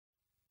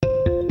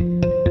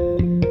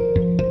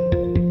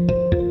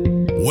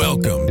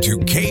Welcome to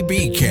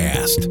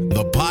KBcast,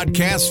 the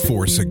podcast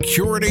for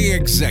security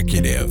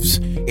executives,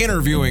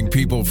 interviewing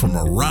people from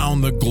around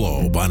the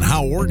globe on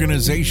how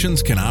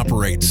organizations can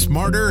operate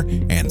smarter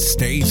and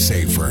stay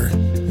safer.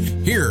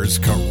 Here's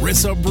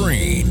Carissa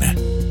Breen.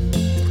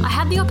 I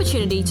had the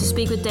opportunity to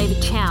speak with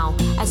David Chow,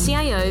 a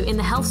CIO in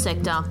the health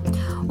sector.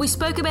 We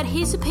spoke about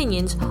his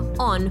opinions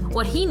on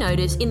what he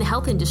noticed in the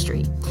health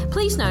industry.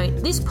 Please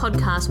note, this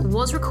podcast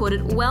was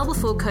recorded well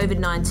before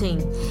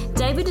COVID-19.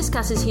 David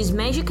discusses his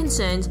major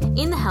concerns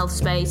in the health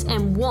space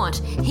and what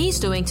he's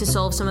doing to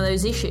solve some of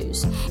those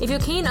issues. If you're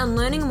keen on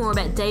learning more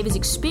about David's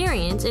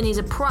experience and his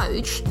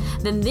approach,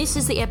 then this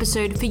is the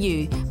episode for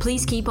you.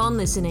 Please keep on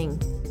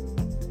listening.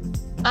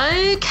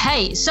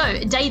 Okay, so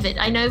David,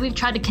 I know we've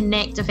tried to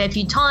connect a fair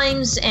few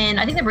times,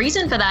 and I think the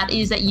reason for that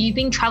is that you've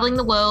been traveling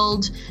the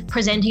world,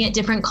 presenting at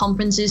different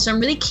conferences. So I'm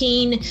really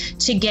keen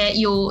to get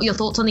your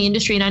thoughts on the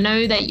industry. And I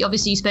know that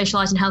obviously you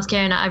specialize in healthcare,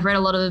 and I've read a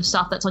lot of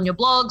stuff that's on your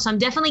blog. So I'm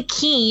definitely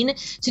keen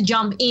to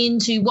jump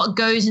into what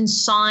goes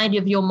inside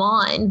of your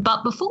mind.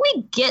 But before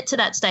we get to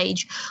that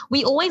stage,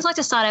 we always like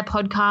to start our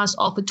podcast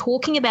off with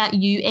talking about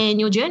you and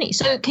your journey.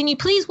 So can you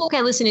please walk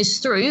our listeners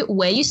through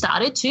where you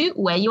started to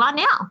where you are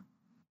now?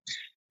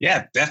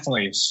 Yeah,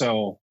 definitely.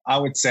 So I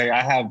would say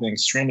I have been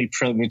extremely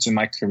privileged in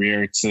my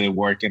career to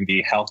work in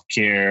the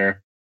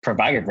healthcare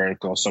provider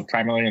vertical. So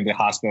primarily in the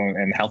hospital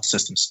and health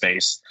system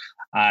space.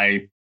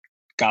 I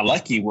got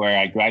lucky where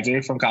I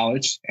graduated from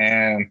college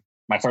and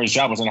my first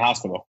job was in a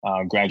hospital.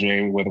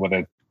 Graduated with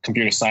a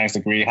computer science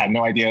degree, had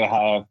no idea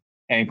how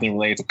anything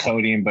related to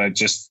coding, but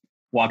just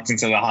walked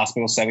into the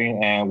hospital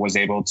setting and was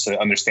able to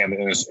understand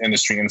the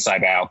industry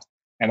inside out.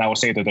 And I would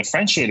say the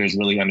differentiator is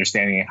really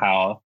understanding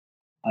how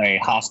a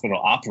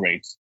hospital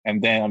operates and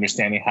then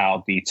understanding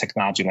how the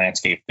technology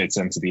landscape fits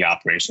into the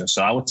operation.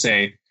 So I would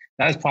say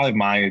that is probably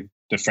my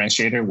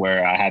differentiator,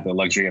 where I had the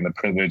luxury and the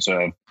privilege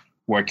of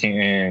working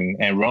in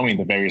and roaming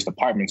the various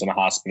departments in a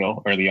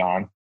hospital early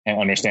on and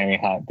understanding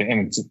how the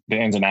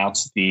ins and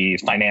outs, the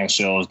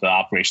financials, the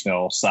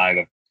operational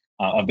side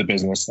of the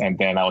business. And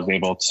then I was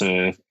able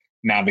to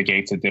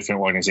navigate to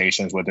different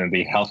organizations within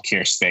the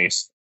healthcare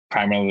space,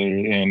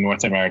 primarily in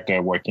North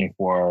America, working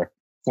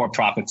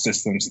for-profit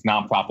systems,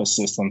 nonprofit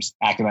systems,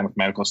 academic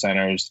medical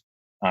centers,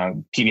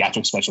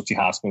 pediatric specialty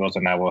hospitals,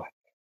 and I will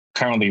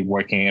currently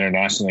working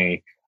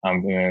internationally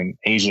in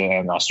Asia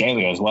and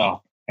Australia as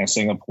well, and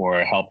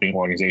Singapore, helping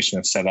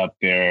organizations set up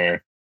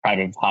their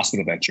private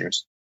hospital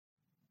ventures.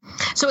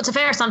 So it's a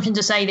fair assumption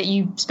to say that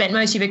you spent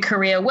most of your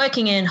career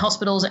working in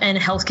hospitals and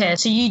healthcare.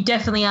 So you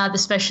definitely are the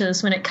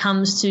specialist when it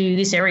comes to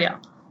this area.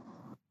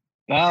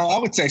 I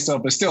would say so,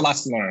 but still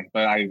lots to learn.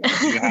 But I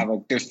do have a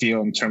good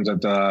feel in terms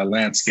of the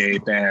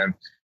landscape and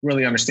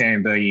really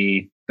understanding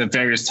the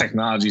various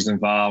technologies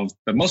involved,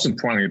 but most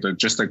importantly,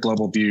 just a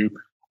global view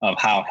of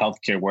how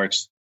healthcare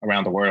works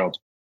around the world.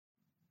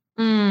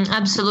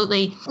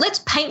 Absolutely. Let's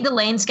paint the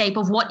landscape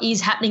of what is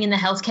happening in the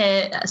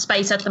healthcare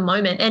space at the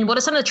moment, and what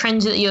are some of the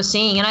trends that you're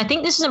seeing. And I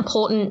think this is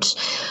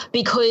important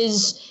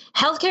because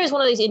healthcare is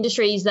one of these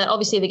industries that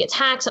obviously if it gets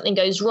hacked, something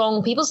goes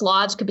wrong, people's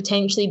lives could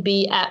potentially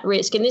be at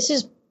risk. And this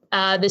is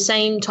the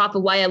same type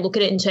of way I look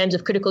at it in terms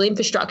of critical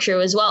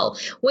infrastructure as well.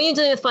 When you're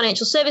dealing with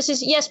financial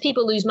services, yes,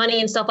 people lose money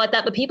and stuff like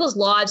that, but people's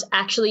lives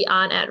actually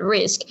aren't at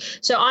risk.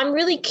 So I'm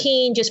really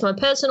keen, just from a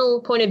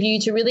personal point of view,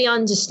 to really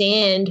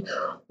understand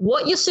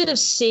what you're sort of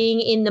seeing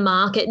in the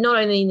market, not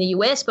only in the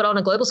US, but on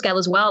a global scale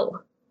as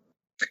well.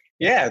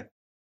 Yeah,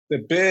 the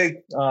big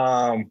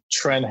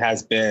trend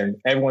has been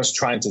everyone's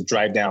trying to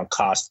drive down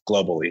costs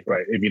globally,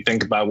 right? If you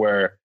think about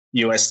where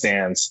US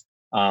stands,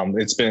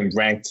 it's been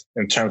ranked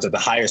in terms of the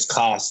highest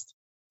cost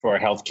for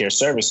healthcare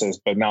services,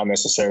 but not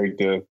necessarily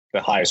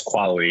the highest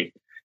quality.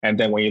 And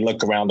then when you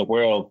look around the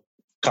world,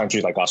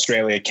 countries like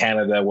Australia,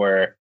 Canada,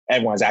 where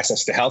everyone has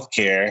access to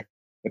healthcare,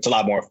 it's a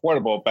lot more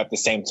affordable, but at the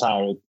same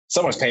time,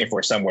 someone's paying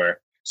for it somewhere.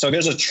 So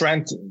there's a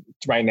trend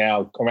right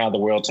now around the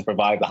world to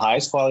provide the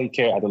highest quality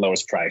care at the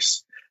lowest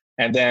price.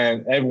 And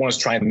then everyone's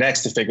trying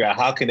next to figure out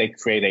how can they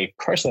create a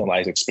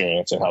personalized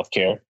experience in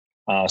healthcare,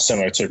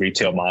 similar to a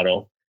retail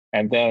model.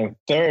 And then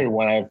third,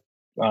 when I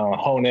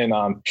hone in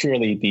on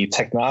purely the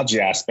technology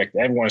aspect,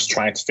 everyone's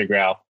trying to figure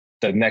out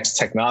the next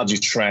technology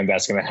trend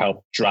that's going to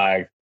help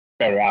drive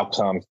better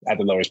outcomes at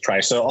the lowest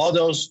price. So all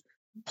those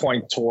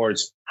point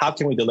towards how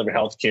can we deliver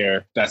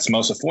healthcare that's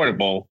most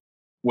affordable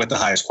with the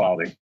highest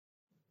quality.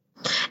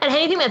 And how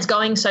do you think that's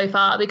going so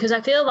far? Because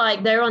I feel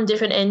like they're on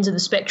different ends of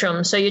the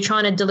spectrum. So you're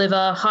trying to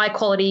deliver high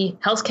quality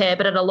healthcare,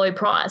 but at a low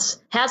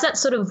price. How's that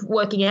sort of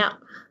working out?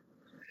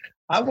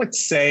 I would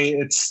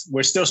say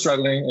we're still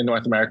struggling in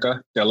North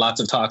America. There are lots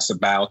of talks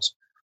about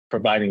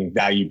providing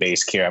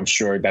value-based care. I'm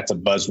sure that's a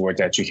buzzword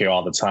that you hear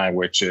all the time,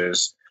 which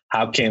is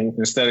how can,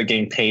 instead of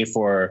getting paid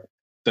for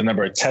the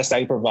number of tests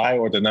that you provide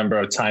or the number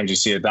of times you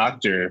see a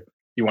doctor,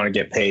 you want to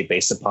get paid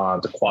based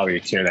upon the quality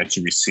of care that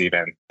you receive,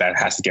 and that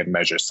has to get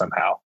measured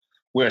somehow.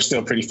 We're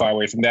still pretty far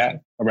away from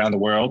that around the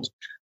world.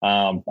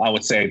 I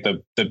would say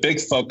the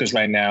big focus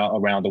right now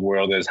around the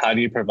world is how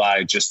do you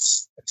provide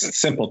just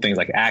simple things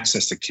like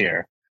access to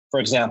care For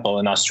example,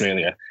 in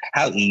Australia,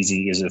 how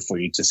easy is it for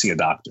you to see a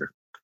doctor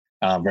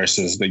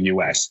versus the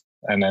US?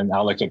 And then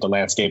I'll look at the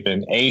landscape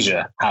in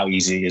Asia. How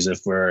easy is it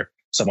for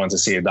someone to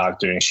see a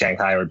doctor in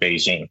Shanghai or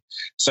Beijing?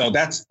 So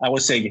that's, I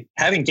would say,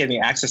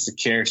 getting access to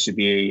care should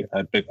be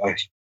a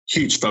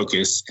huge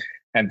focus.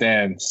 And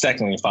then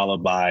secondly,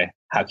 followed by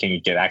how can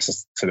you get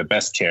access to the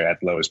best care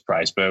at the lowest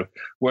price? But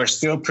we're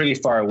still pretty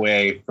far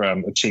away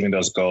from achieving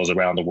those goals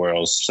around the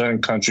world.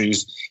 Certain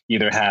countries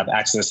either have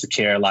access to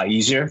care a lot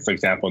easier. For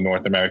example,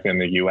 North America and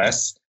the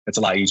US, it's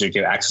a lot easier to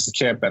get access to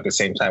care, but at the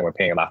same time, we're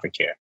paying a lot for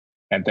care.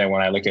 And then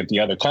when I look at the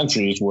other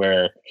countries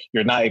where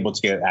you're not able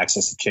to get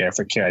access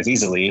to care as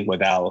easily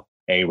without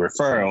a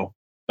referral,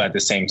 but at the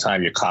same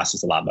time, your cost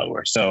is a lot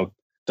lower. So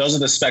those are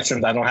the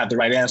spectrums. I don't have the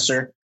right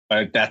answer,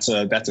 but that's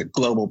a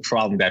global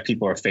problem that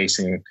people are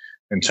facing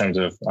in terms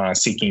of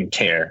seeking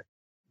care.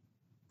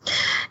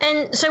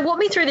 And so walk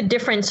me through the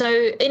difference. So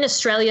in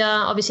Australia,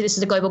 obviously this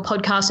is a global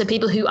podcast, so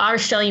people who are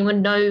Australian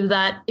would know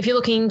that if you're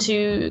looking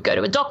to go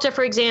to a doctor,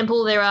 for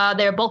example, there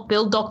are bulk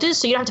billed doctors,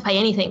 so you don't have to pay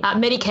anything.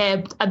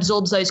 Medicare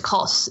absorbs those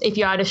costs if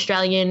you're an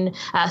Australian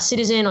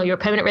citizen or you're a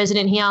permanent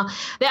resident here.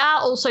 There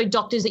are also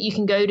doctors that you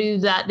can go to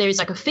that there is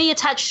like a fee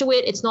attached to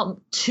it. It's not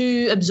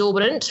too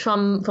exorbitant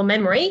from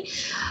memory.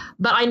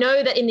 But I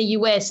know that in the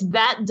US,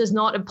 that does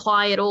not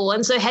apply at all.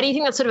 And so how do you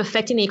think that's sort of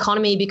affecting the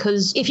economy?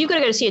 Because if you've got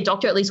to go to see a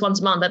doctor at least once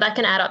a month, that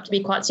can add up to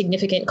be quite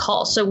significant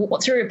cost. So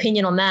what's your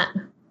opinion on that?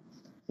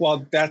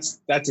 Well,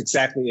 that's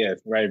exactly it,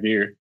 right?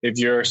 If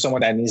you're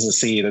someone that needs to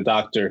see the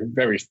doctor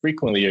very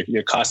frequently,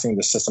 you're costing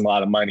the system a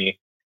lot of money.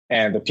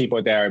 And the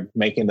people that are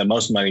making the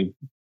most money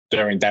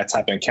during that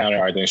type of encounter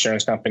are the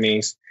insurance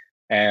companies,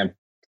 and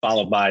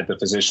followed by the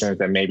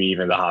physicians and maybe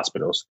even the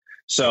hospitals.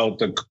 So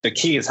the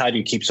key is, how do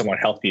you keep someone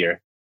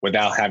healthier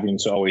without having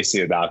to always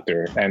see a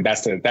doctor? And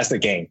that's the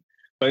game.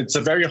 But it's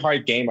a very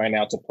hard game right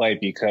now to play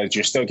because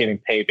you're still getting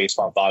paid based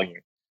on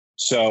volume.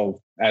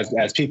 So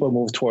as people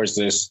move towards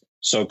this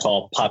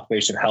so-called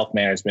population health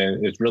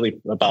management, it's really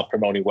about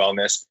promoting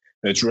wellness.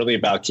 It's really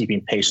about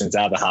keeping patients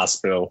out of the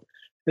hospital.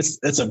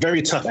 It's a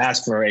very tough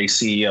ask for a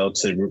CEO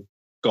to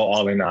go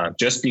all in on,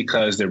 just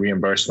because the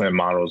reimbursement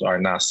models are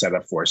not set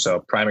up for.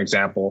 So prime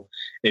example,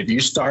 if you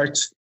start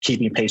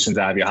keeping patients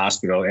out of your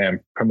hospital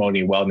and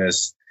promoting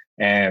wellness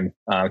and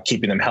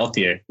keeping them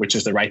healthier, which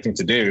is the right thing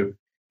to do,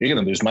 you're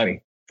going to lose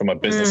money from a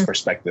business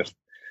perspective.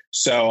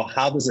 So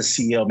how does a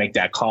CEO make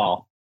that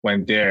call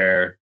when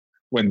their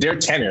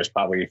tenure is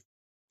probably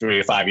 3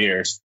 to 5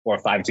 years or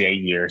 5 to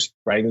 8 years,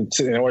 right?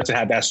 In order to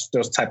have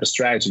those type of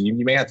strategy,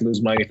 you may have to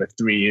lose money for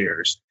 3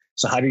 years.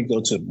 So how do you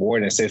go to the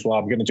board and say, well,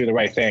 I'm going to do the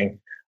right thing.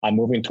 I'm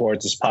moving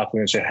towards this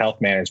population health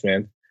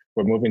management.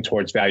 We're moving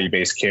towards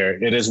value-based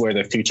care. It is where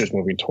the future is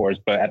moving towards.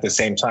 But at the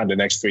same time, the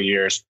next 3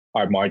 years,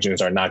 our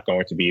margins are not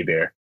going to be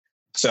there.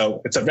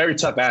 So it's a very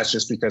tough ask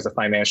just because the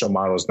financial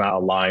model is not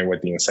aligned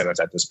with the incentives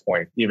at this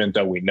point, even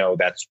though we know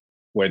that's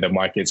where the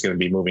market is going to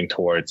be moving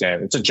towards.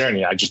 And it's a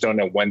journey. I just don't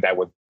know when that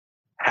would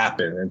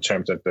happen in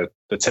terms of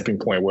the tipping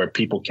point where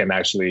people can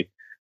actually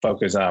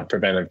focus on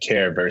preventive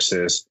care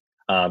versus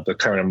the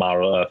current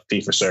model of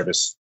fee for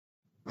service.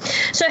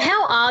 So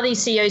how are these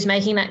CEOs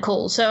making that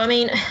call? So, I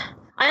mean,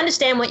 I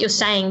understand what you're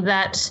saying,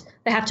 that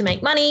they have to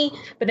make money,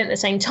 but then at the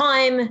same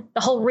time, the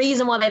whole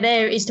reason why they're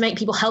there is to make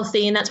people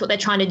healthy. And that's what they're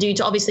trying to do,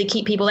 to obviously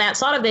keep people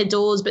outside of their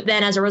doors. But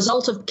then as a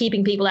result of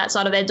keeping people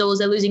outside of their doors,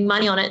 they're losing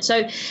money on it.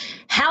 So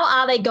how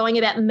are they going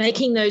about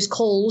making those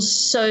calls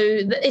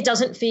so that it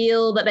doesn't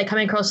feel that they're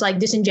coming across like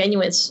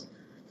disingenuous?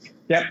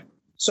 Yep.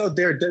 So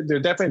they're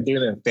definitely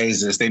doing it in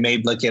phases. They may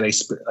look at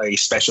a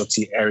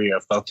specialty area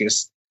of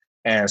focus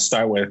and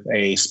start with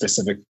a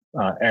specific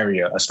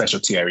area, a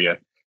specialty area.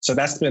 So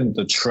that's been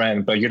the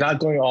trend, but you're not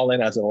going all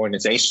in as an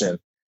organization.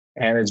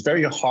 And it's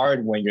very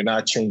hard when you're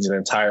not changing the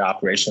entire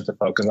operation to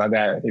focus on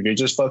that. If you're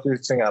just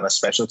focusing on a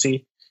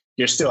specialty,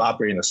 you're still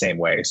operating the same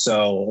way.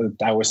 So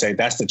I would say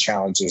that's the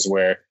challenge, is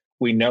where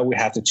we know we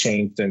have to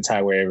change the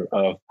entire way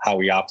of how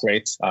we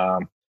operate.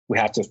 We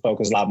have to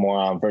focus a lot more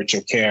on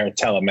virtual care,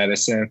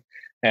 telemedicine,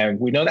 and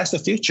we know that's the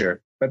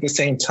future. But at the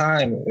same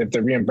time, if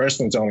the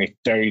reimbursement is only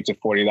 $30 to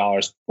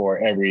 $40 for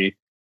every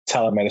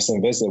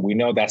telemedicine visit, we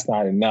know that's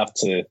not enough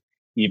to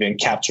even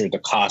capture the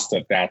cost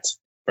of that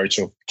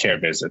virtual care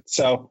visit.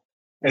 So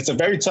it's a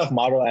very tough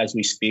model as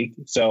we speak.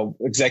 So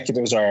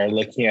executives are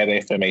looking at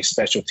it from a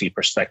specialty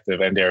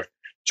perspective, and they're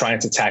trying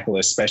to tackle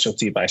a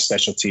specialty by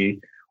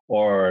specialty,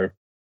 or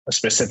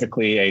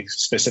specifically a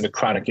specific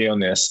chronic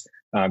illness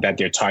that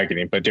they're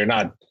targeting, but they're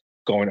not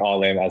going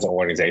all in as an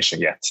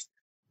organization yet.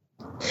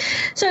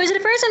 So is it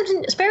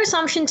a fair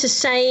assumption to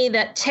say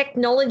that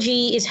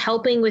technology is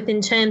helping in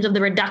terms of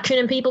the reduction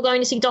in people going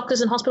to see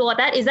doctors in hospital like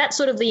that? Is that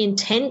sort of the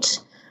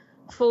intent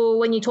for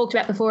when you talked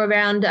about before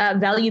around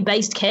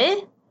value-based care?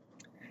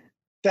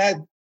 That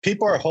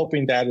people are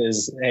hoping that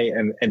is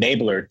an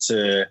enabler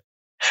to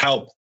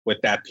help with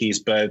that piece.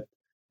 But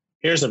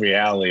here's the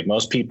reality.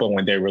 Most people,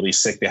 when they're really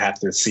sick, they have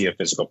to see a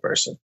physical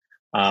person.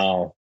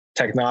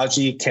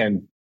 Technology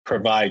can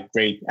provide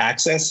great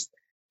access,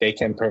 They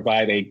can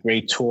provide a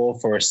great tool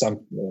for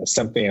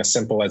something as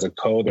simple as a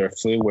cold or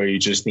flu, where you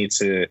just need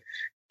to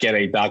get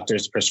a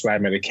doctor's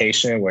prescribed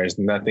medication, where it's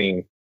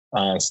nothing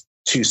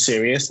too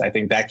serious. I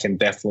think that can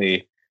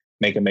definitely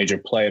make a major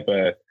play.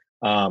 But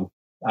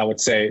I would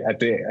say at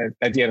the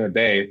end of the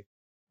day,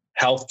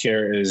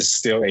 healthcare is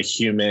still a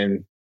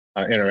human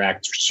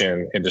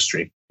interaction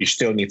industry. You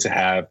still need to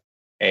have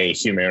a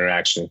human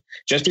interaction.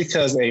 Just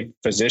because a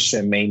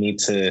physician may need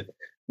to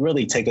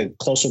really take a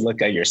closer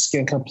look at your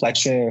skin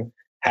complexion,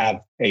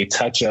 have a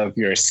touch of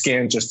your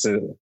skin just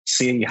to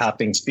see how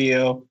things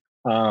feel,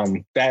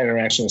 that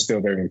interaction is still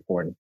very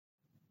important.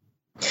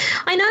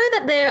 I know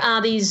that there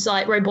are these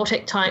like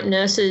robotic type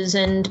nurses,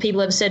 and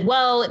people have said,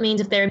 well, it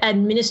means if they're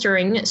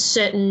administering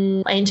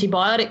certain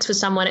antibiotics for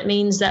someone, it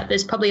means that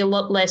there's probably a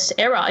lot less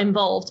error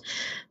involved.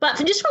 But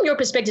just from your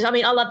perspective, I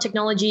mean, I love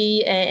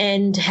technology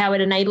and how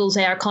it enables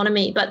our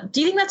economy, but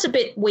do you think that's a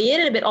bit weird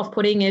and a bit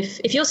off-putting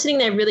if you're sitting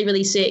there really,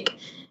 really sick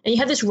and you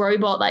have this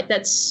robot like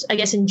that's, I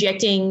guess,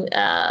 injecting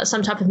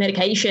some type of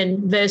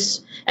medication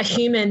versus a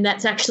human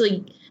that's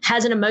actually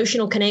has an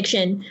emotional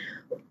connection?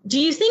 Do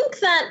you think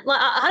that, like,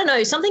 I don't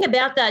know, something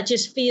about that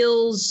just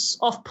feels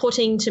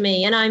off-putting to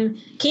me? And I'm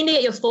keen to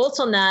get your thoughts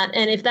on that.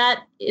 And is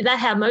that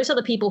how most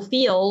other people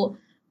feel,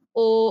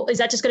 or is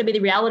that just going to be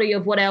the reality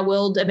of what our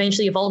world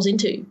eventually evolves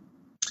into?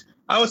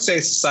 I would say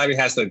society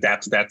has to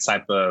adapt to that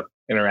type of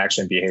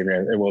interaction behavior,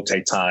 and it will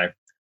take time.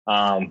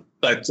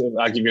 But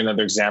I'll give you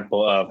another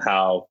example of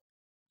how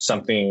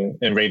something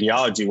in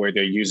radiology where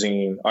they're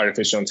using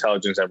artificial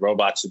intelligence and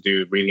robots to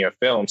do reading of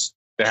films,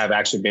 they have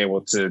actually been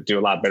able to do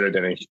a lot better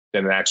than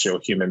an actual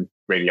human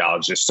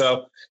radiologist.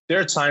 So there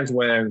are times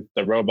when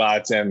the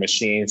robots and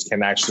machines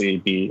can actually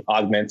be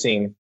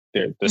augmenting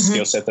the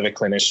skill set of a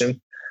clinician.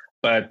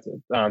 But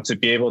to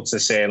be able to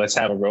say, let's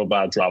have a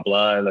robot draw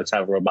blood, let's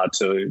have a robot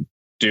to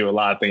do a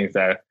lot of things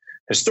that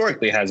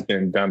historically has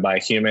been done by a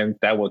human,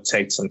 that will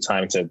take some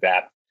time to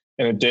adapt.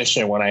 In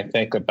addition, when I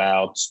think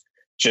about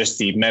just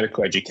the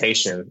medical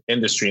education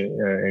industry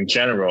in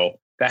general,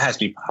 that has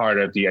to be part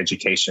of the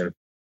education.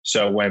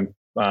 So when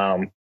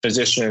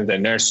physicians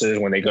and nurses,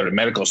 when they go to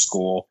medical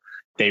school,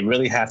 they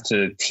really have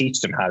to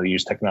teach them how to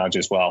use technology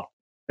as well.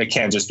 It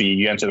can't just be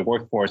you enter the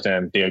workforce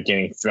and they're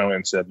getting thrown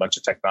into a bunch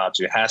of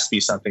technology. It has to be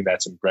something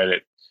that's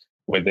embedded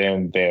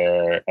within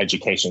their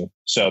education.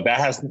 So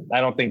I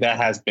don't think that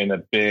has been a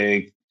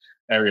big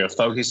area of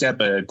focus yet,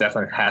 but it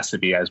definitely has to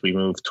be as we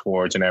move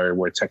towards an area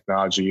where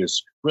technology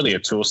is really a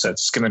tool set.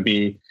 It's going to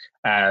be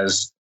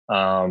as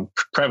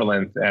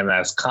prevalent and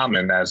as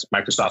common as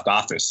Microsoft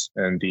Office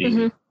in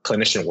the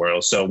clinician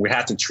world. So we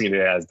have to treat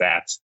it as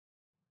that.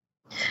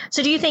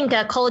 So do you think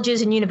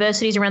colleges and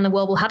universities around the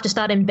world will have to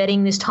start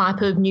embedding this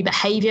type of new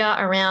behavior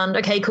around,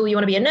 okay, cool, you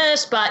want to be a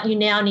nurse, but you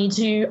now need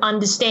to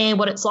understand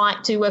what it's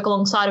like to work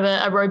alongside of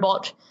a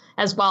robot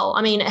as well?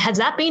 I mean, has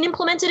that been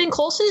implemented in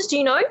courses? Do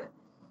you know?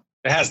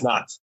 It has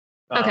not.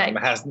 Okay.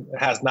 It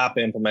has not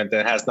been implemented.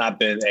 It has not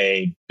been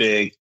a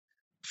big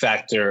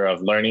factor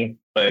of learning,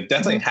 but it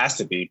definitely has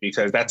to be,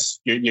 because that's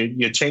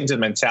you're changing the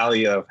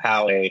mentality of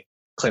how a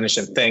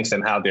clinician thinks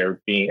and how they're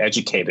being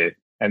educated.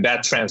 And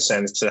that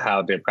transcends to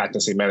how they're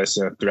practicing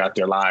medicine throughout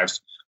their lives.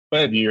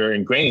 But you're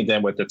ingraining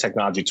them with the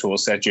technology tool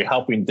set. You're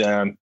helping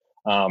them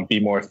be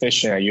more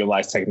efficient and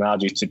utilize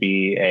technology to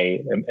be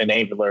an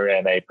enabler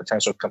and a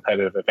potential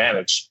competitive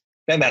advantage.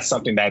 Then that's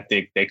something that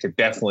they could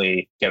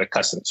definitely get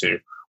accustomed to.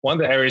 One of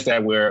the areas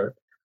that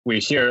we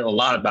hear a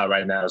lot about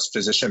right now is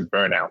physician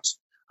burnout.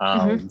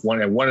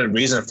 One of the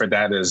reasons for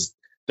that is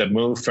the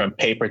move from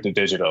paper to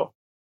digital.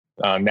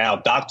 Now,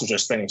 doctors are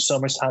spending so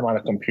much time on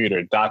a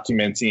computer,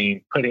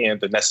 documenting, putting in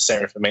the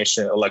necessary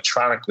information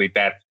electronically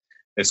that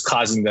is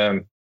causing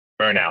them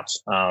burnout.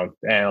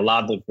 And a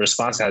lot of the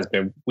response has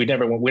been, we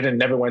never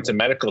went to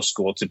medical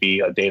school to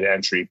be a data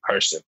entry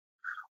person.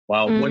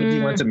 Well, what if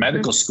you went to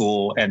medical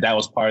school and that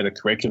was part of the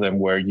curriculum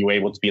where you were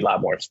able to be a lot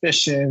more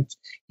efficient,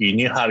 you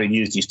knew how to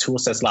use these tool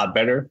sets a lot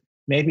better?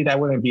 Maybe that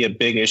wouldn't be a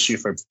big issue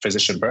for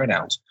physician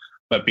burnout.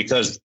 But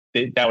because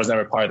that was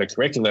never part of the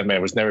curriculum and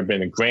it was never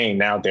been ingrained,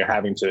 now they're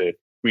having to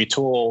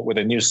retool with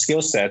a new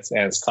skill sets,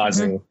 and it's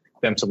causing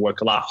them to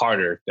work a lot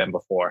harder than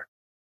before.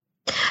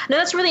 No,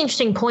 that's a really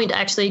interesting point,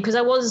 actually, because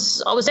I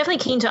was definitely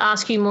keen to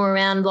ask you more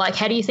around, like,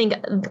 how do you think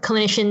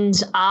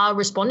clinicians are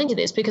responding to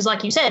this? Because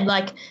like you said,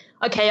 like,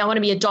 okay, I want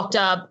to be a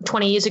doctor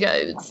 20 years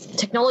ago.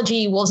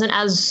 Technology wasn't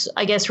as,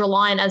 I guess,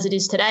 reliant as it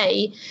is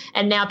today.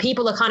 And now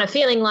people are kind of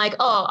feeling like,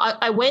 oh,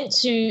 I went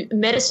to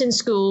medicine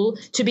school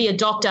to be a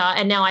doctor,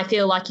 and now I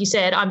feel, like you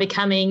said, I'm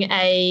becoming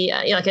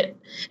an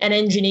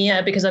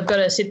engineer because I've got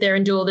to sit there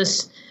and do all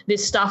this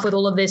stuff with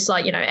all of this,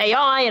 like,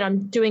 AI, and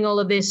I'm doing all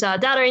of this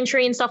data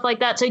entry and stuff like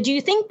that. So do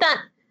you think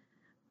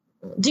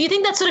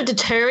that's sort of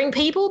deterring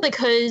people?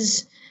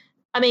 Because,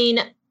 I mean,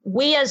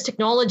 we as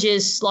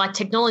technologists like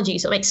technology,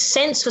 so it makes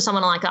sense for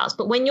someone like us.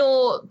 But when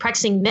you're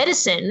practicing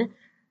medicine,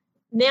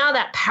 now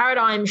that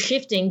paradigm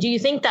shifting, do you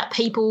think that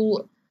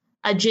people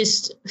are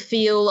just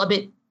feel a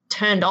bit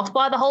turned off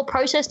by the whole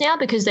process now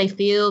because they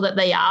feel that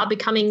they are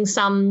becoming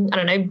some, I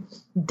don't know,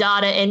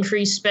 data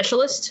entry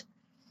specialist?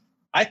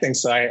 I think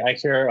so. I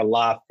hear a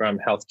lot from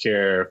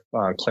healthcare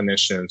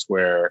clinicians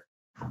where,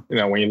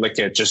 when you look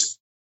at just,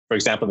 for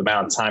example, the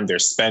amount of time they're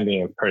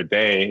spending per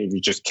day, if you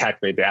just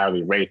calculate the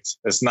hourly rate,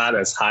 it's not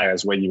as high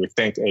as what you would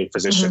think a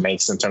physician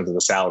makes in terms of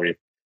the salary.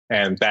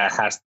 And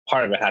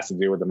part of it has to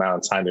do with the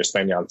amount of time they're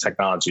spending on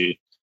technology.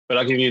 But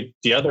I'll give you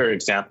the other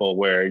example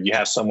where you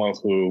have someone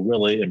who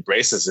really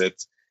embraces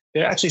it.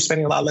 They're actually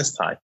spending a lot less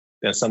time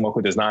than someone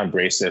who does not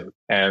embrace it,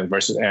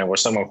 or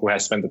someone who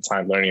has spent the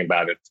time learning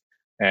about it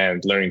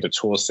and learning the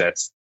tool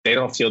sets. They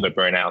don't feel the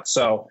burnout.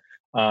 So,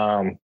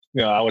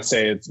 I would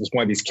say it's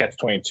one of these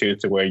catch-22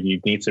 to where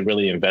you need to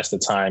really invest the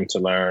time to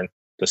learn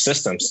the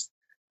systems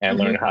and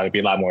learn how to be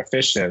a lot more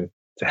efficient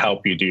to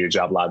help you do your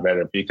job a lot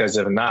better. Because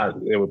if not,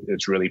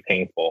 it's really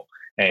painful.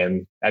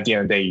 And at the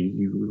end of the day,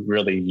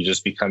 you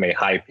just become a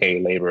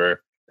high-paid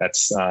laborer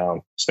that's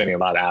spending a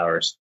lot of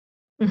hours.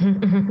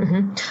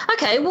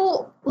 Okay,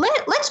 well,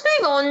 let's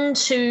move on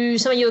to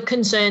some of your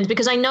concerns,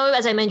 because I know,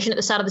 as I mentioned at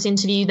the start of this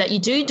interview, that you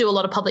do a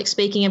lot of public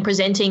speaking and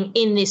presenting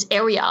in this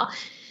area.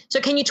 So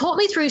can you talk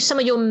me through some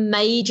of your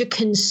major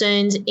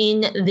concerns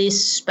in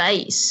this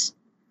space?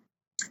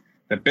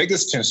 The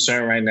biggest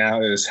concern right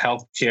now is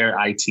healthcare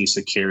IT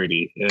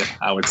security.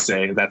 I would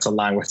say that's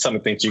aligned with some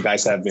of the things you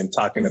guys have been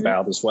talking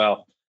about as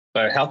well.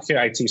 But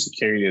healthcare IT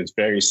security is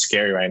very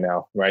scary right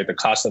now, right? The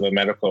cost of a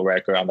medical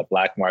record on the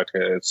black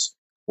market is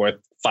worth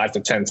 5 to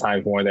 10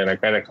 times more than a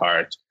credit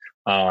card.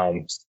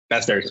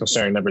 That's very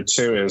concerning. Number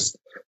two is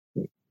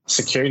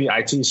security.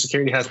 IT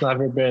security has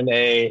never been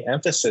an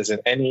emphasis in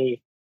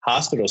any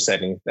hospital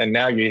setting. And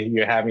now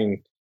you're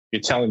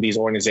telling these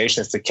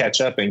organizations to catch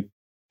up and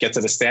get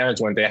to the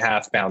standards when they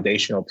have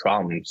foundational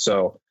problems.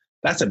 So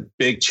that's a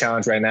big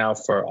challenge right now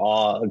for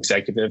all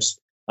executives,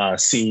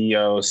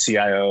 CEOs,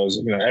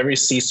 CIOs, every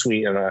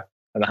C-suite in a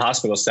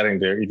hospital setting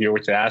there. If you were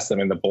to ask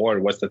them in the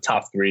board, what's the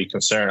top 3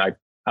 concern?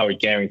 I would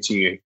guarantee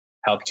you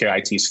healthcare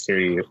IT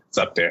security is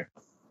up there.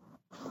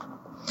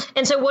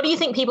 And so what do you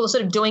think people are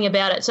sort of doing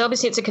about it? So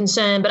obviously it's a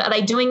concern, but are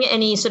they doing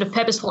any sort of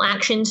purposeful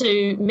action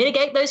to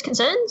mitigate those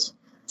concerns?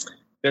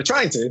 They're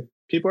trying to.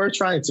 People are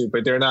trying to,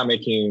 but they're not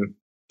making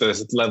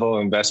the level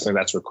of investment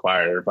that's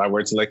required. If I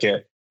were to look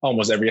at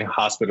almost every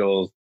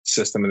hospital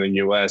system in the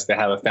U.S., they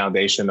have a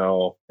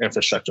foundational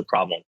infrastructure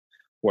problem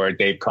where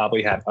they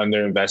probably have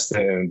underinvested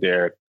in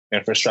their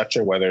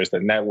infrastructure, whether it's the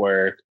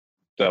network,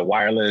 the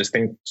wireless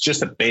thing,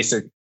 just a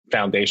basic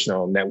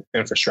foundational net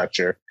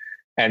infrastructure.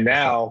 And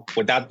now,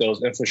 without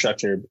those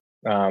infrastructure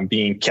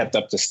being kept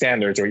up to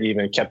standards or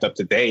even kept up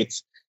to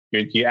date,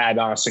 you add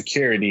on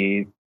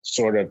security,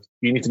 you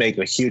need to make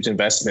a huge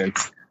investment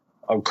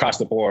across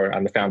the board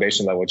on the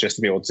foundation level just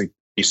to be able to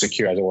be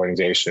secure as an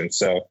organization.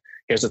 So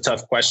here's a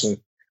tough question.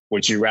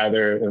 Would you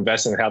rather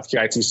invest in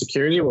healthcare IT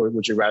security, or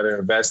would you rather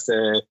invest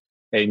in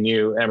a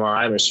new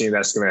MRI machine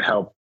that's going to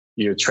help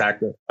you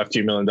track a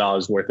few $1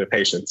 million worth of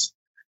patients?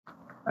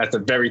 That's a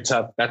very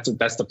tough,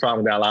 that's the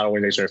problem that a lot of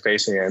organizations are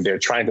facing. And they're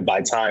trying to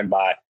buy time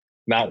by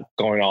not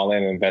going all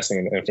in and investing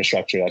in the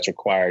infrastructure that's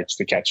required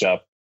to catch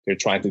up. They're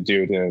trying to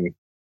do it in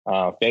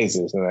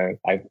phases. And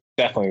I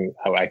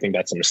think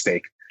that's a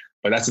mistake.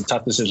 But that's a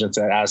tough decision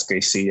to ask a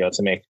CEO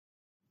to make.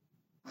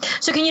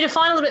 So can you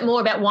define a little bit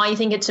more about why you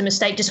think it's a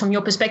mistake just from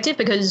your perspective?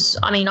 Because,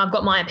 I've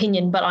got my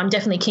opinion, but I'm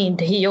definitely keen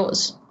to hear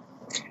yours.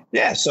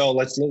 Yeah, so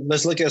let's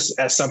look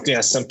at something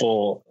as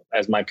simple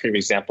as my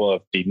previous example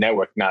of the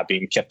network not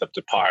being kept up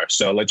to par.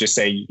 So let's just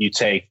say you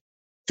take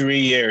 3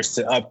 years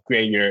to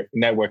upgrade your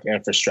network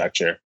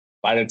infrastructure.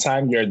 By the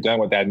time you're done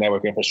with that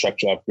network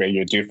infrastructure upgrade,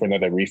 you're due for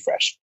another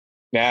refresh.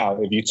 Now,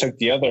 if you took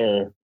the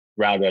other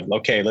route of,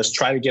 okay, let's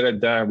try to get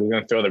it done. We're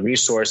going to throw the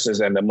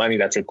resources and the money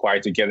that's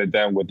required to get it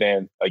done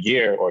within a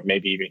year or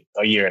maybe even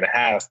a year and a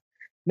half.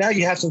 Now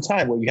you have some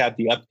time where you have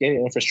the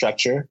updated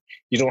infrastructure.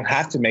 You don't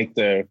have to make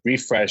the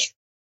refresh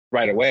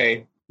right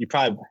away. You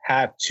probably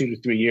have 2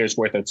 to 3 years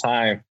worth of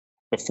time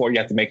before you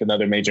have to make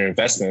another major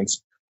investment.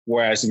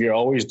 Whereas if you're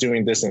always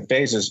doing this in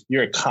phases,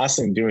 you're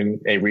constantly doing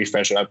a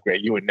refresh or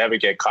upgrade. You would never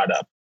get caught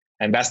up.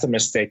 And that's the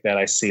mistake that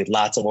I see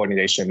lots of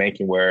organizations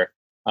making, where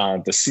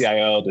the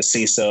CIO, the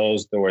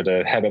CISOs, or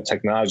the head of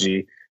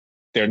technology,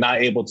 they're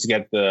not able to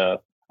get the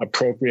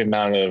appropriate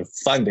amount of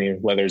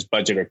funding, whether it's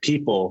budget or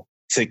people,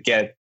 to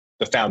get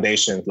the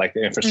foundation, like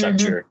the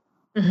infrastructure,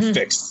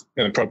 fixed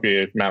in an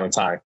appropriate amount of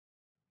time.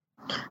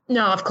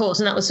 No, of course.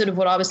 And that was sort of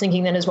what I was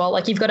thinking then as well.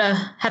 Like, you've got to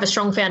have a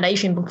strong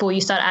foundation before you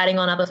start adding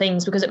on other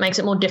things, because it makes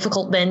it more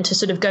difficult then to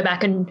sort of go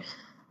back and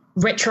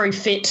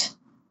retrofit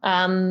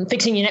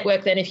fixing your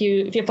network then if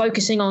you're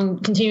focusing on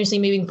continuously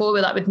moving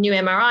forward, like with new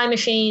MRI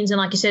machines and,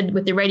 like you said,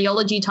 with the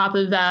radiology type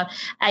of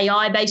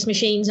AI-based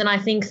machines. And I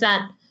think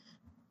that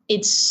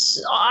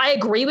I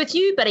agree with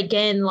you, but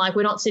again, like,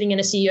 we're not sitting in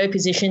a CEO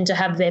position to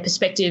have their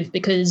perspective,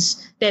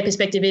 because their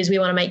perspective is we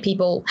want to make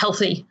people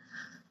healthy.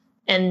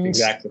 And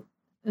exactly.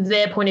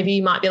 Their point of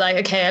view might be like,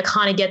 okay, I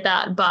kind of get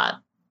that, but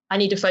I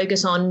need to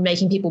focus on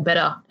making people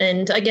better.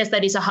 And I guess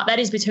that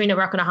is between a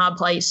rock and a hard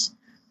place.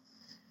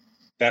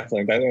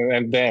 Definitely.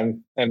 And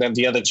then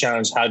the other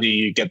challenge, how do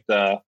you get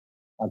the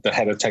the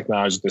head of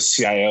technology, the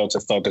CIO, to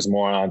focus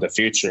more on the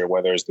future,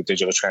 whether it's the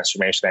digital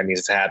transformation that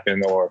needs to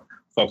happen or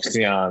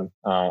focusing on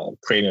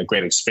creating a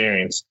great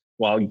experience.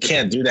 Well, you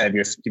can't do that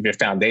if your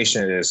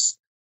foundation is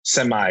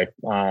semi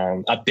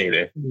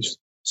updated.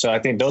 So I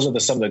think those are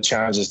some of the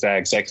challenges that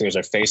executives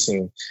are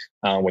facing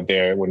when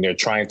they're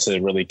trying to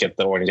really get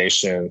the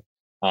organization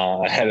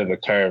ahead of the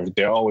curve.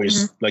 They're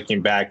always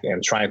looking back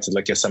and trying to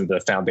look at some of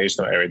the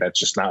foundational area that's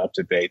just not up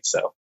to date.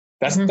 So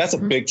that's a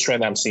big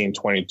trend I'm seeing in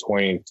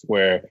 2020,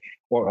 where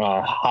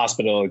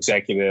hospital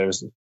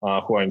executives who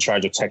are in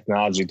charge of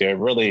technology, they're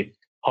really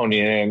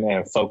honing in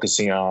and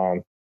focusing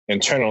on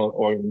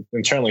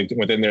internally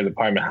within their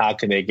department, how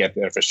can they get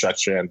the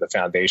infrastructure and the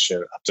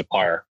foundation up to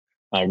par,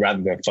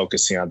 rather than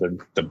focusing on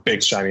the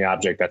big shiny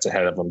object that's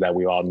ahead of them that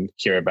we all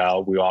hear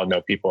about. We all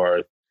know people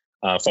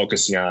are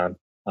focusing on.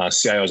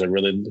 CIOs are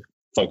really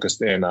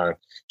focused in on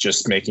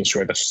just making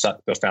sure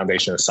the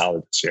foundation is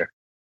solid this year.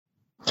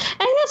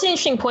 I think that's an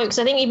interesting point, because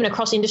I think even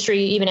across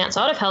industry, even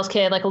outside of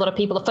healthcare, like a lot of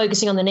people are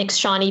focusing on the next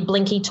shiny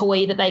blinky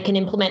toy that they can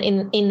implement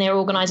in their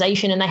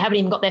organization, and they haven't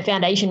even got their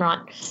foundation right.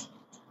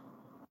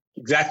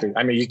 Exactly.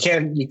 I mean,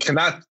 you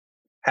cannot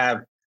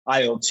have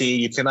IoT,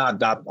 you cannot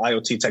adopt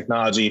IoT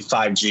technology,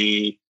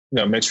 5G,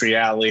 mixed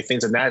reality,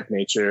 things of that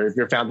nature if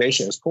your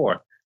foundation is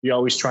poor. You're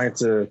always trying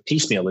to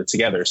piecemeal it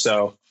together.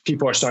 So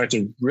people are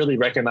starting to really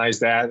recognize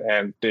that,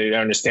 and they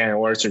understand in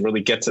order to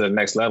really get to the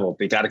next level,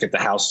 they got to get the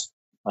house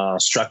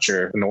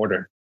structure in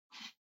order.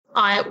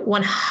 I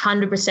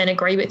 100%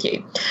 agree with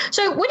you.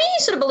 So what do you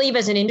sort of believe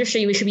as an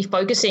industry we should be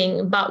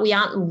focusing, but we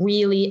aren't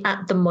really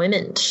at the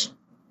moment?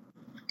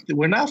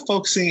 We're not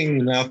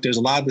focusing enough. There's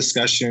a lot of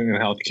discussion in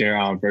healthcare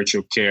on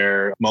virtual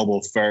care,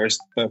 mobile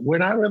first, but we're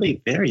not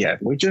really there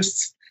yet. We're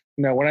just,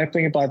 when I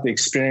think about the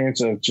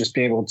experience of just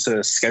being able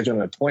to schedule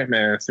an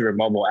appointment through a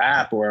mobile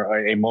app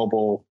or a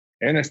mobile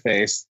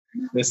interface,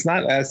 it's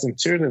not as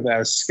intuitive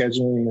as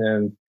scheduling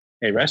in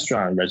a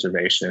restaurant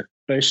reservation,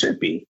 but it should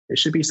be. It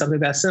should be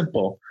something that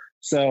simple.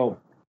 So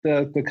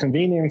the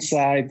convenience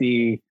side,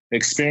 the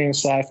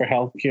experience side for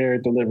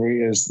healthcare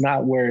delivery is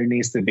not where it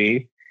needs to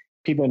be.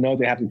 People know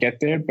they have to get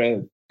there,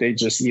 but they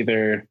just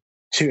either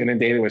too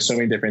inundated with so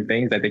many different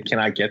things that they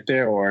cannot get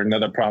there. Or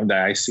another problem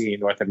that I see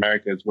in North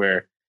America is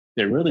where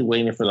they're really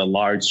waiting for the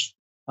large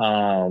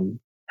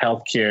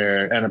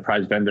healthcare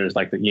enterprise vendors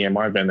like the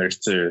EMR vendors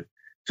to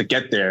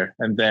get there,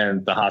 and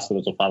then the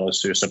hospitals will follow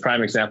suit. So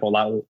prime example, a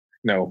lot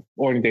of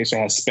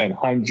organizations have spent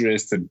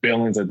hundreds to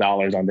billions of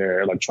dollars on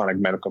their electronic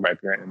medical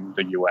record in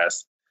the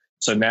US.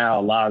 So now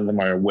a lot of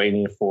them are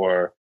waiting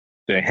for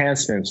the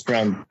enhancements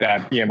from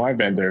that EMR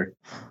vendor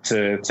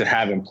to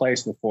have in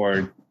place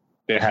before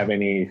they have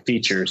any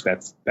features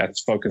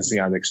that's focusing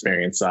on the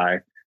experience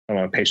side from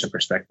a patient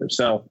perspective.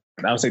 So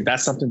I would say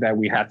that's something that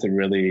we have to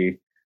really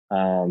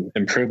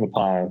improve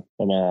upon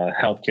from a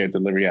healthcare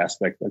delivery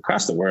aspect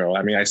across the world.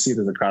 I mean, I see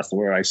this across the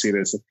world. I see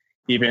this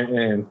even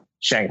in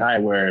Shanghai,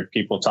 where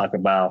people talk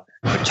about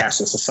the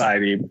cashless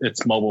society.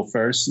 It's mobile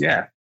first.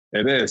 Yeah,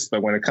 it is.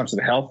 But when it comes to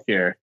the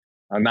healthcare,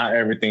 not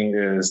everything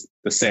is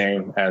the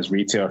same as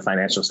retail or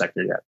financial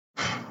sector yet.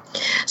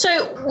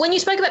 So when you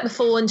spoke about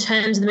before in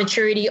terms of the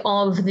maturity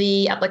of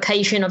the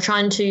application of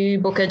trying to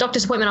book a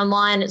doctor's appointment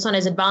online, it's not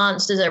as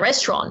advanced as a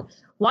restaurant.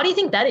 Why do you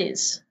think that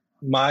is?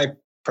 My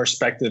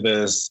perspective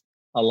is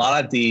a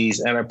lot of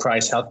these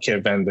enterprise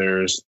healthcare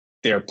vendors,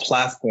 their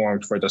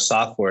platform for the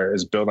software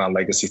is built on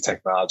legacy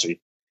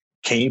technology.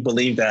 Can you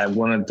believe that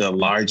one of the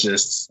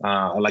largest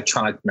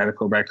electronic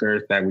medical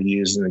records that we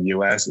use in the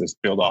US is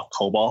built off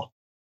COBOL?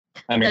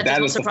 I mean,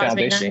 that is the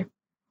foundation.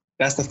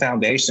 That's the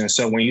foundation.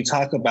 So when you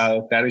talk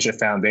about that is your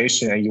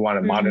foundation and you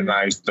want to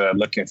modernize the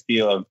look and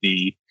feel of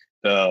the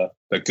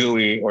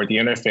GUI or the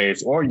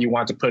interface, or you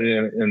want to put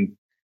it in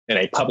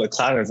a public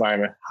cloud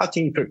environment, how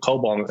can you put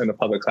COBOL in a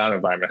public cloud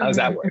environment? How does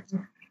that work?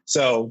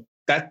 So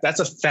that's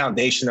a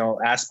foundational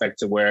aspect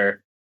to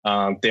where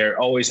they're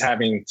always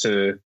having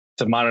to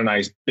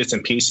modernize bits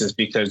and pieces,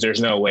 because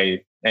there's no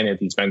way any of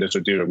these vendors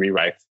would do a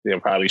rewrite. They'll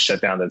probably shut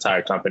down the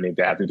entire company.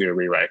 They have to do a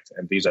rewrite.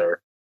 And these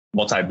are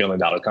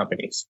multi-billion-dollar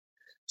companies.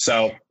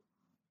 So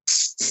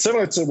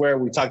similar to where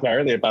we talked about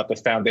earlier about the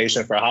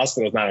foundation for a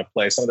hospital is not in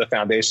place, some of the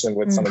foundation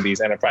with some of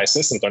these enterprise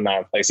systems are not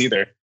in place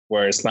either,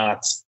 where it's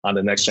not on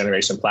the next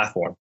generation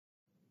platform.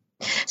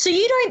 So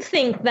you don't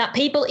think that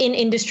people in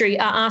industry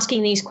are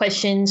asking these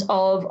questions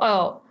of,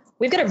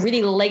 we've got a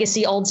really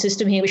legacy old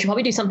system here, we should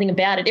probably do something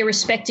about it,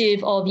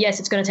 irrespective of, yes,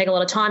 it's going to take a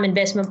lot of time,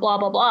 investment, blah,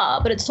 blah, blah,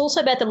 but it's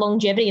also about the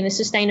longevity and the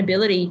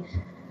sustainability.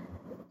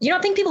 You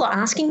don't think people are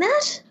asking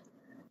that?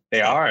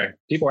 They are.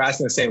 People are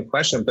asking the same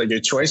question, but your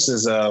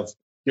choices of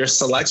your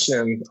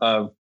selection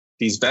of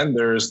these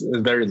vendors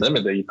is very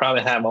limited. You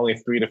probably have only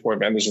 3 to 4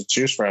 vendors to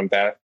choose from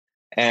that.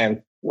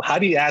 And how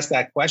do you ask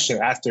that question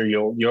after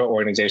your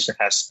organization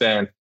has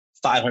spent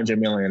 $500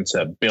 million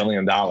to $1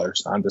 billion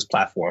on this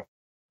platform?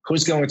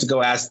 Who's going to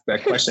go ask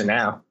that question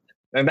now?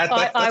 And that's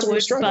I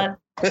would,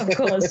 but of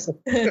course,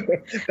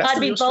 I'd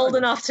be bold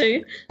enough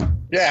to.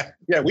 Yeah,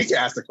 we can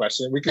ask the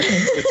question.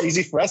 It's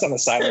easy for us on the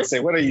side and say,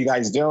 "What are you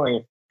guys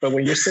doing?" But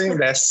when you're sitting in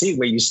that seat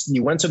where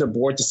you went to the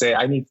board to say,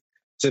 I need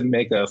to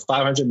make a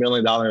 $500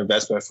 million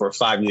investment for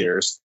 5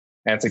 years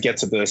and to get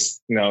to this,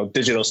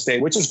 digital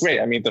state, which is great.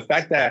 I mean, the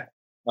fact that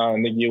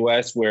in the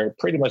US, we're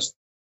pretty much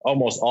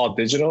almost all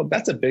digital,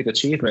 that's a big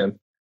achievement.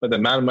 But the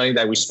amount of money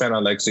that we spend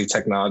on legacy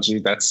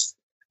technology, it's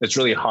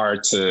really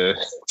hard to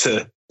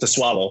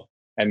swallow.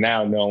 And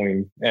now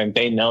and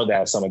they know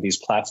that some of these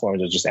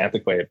platforms are just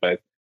antiquated, but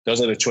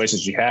those are the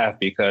choices you have,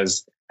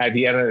 because at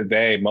the end of the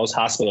day, most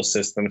hospital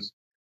systems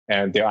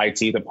and their IT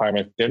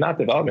department, they're not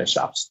development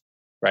shops,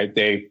 right?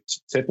 They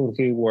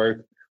typically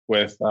work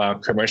with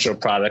commercial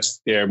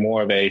products. They're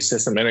more of a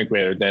system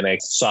integrator than a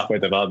software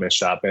development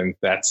shop. And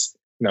that's,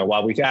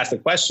 while we can ask the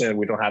question,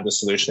 we don't have the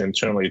solution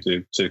internally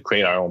to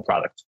create our own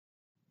product.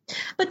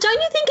 But don't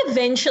you think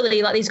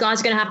eventually, these guys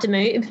are going to have to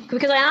move?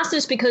 Because I asked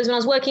this because when I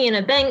was working in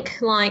a bank,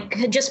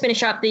 had just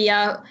finished up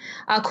the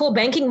core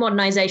banking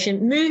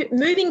modernization,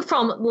 moving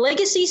from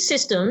legacy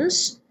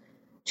systems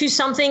to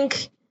something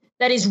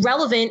that is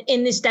relevant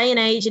in this day and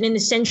age and in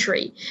this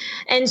century.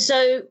 And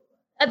so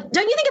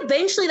don't you think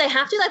eventually they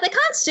have to? They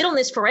can't sit on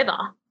this forever.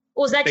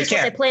 Or is that just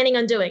what they're planning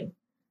on doing?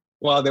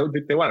 Well, they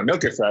want to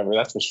milk it forever,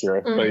 that's for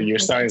sure. But you're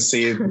starting to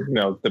see,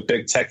 the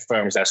big tech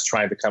firms that's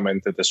trying to come in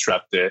to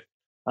disrupt it.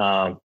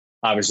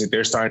 Obviously,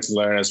 they're starting to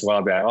learn as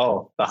well that,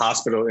 the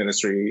hospital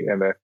industry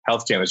and the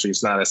healthcare industry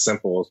is not as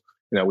simple.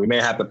 We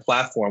may have the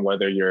platform,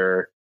 whether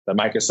you're the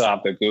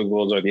Microsoft, the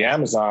Googles, or the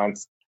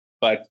Amazons,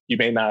 but you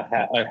may not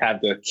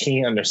have the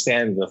keen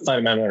understanding, the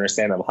fundamental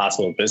understanding of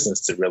hospital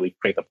business to really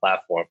create the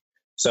platform.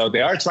 So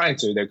they are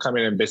they're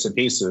coming in bits and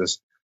pieces,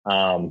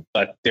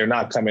 but they're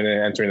not coming in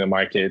and entering the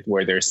market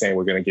where they're saying,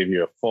 we're going to give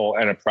you a full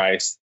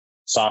enterprise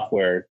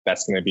software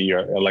that's going to be your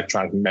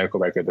electronic medical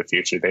record of the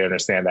future. They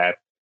understand that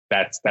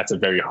that's a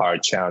very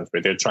hard challenge,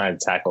 but they're trying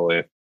to tackle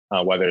it,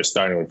 whether it's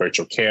starting with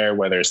virtual care,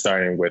 whether it's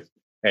starting with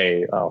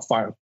a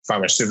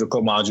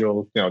pharmaceutical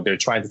module. They're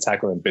trying to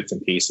tackle it in bits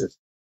and pieces.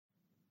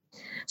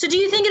 So do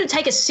you think it would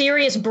take a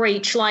serious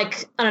breach,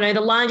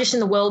 the largest in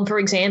the world, for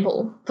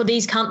example, for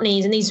these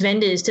companies and these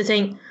vendors to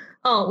think,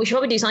 we should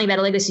probably do something about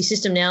a legacy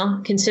system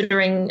now,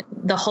 considering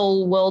the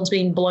whole world's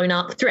been blown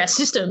up through our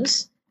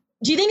systems?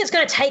 Do you think it's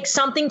going to take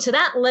something to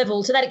that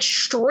level, to that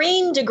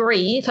extreme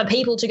degree for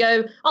people to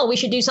go, we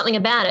should do something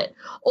about it?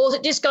 Or is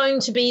it just going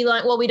to be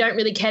we don't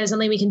really care, there's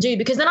nothing we can do?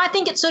 Because then I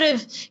think it sort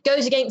of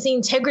goes against the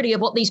integrity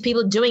of what these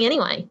people are doing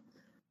anyway.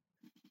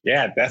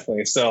 Yeah,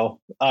 definitely. So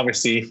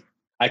obviously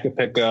I could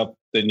pick up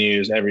the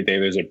news every day.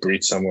 There's a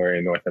breach somewhere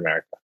in North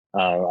America.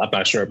 I'm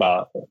not sure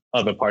about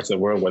other parts of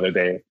the world, whether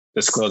they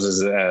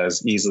disclose it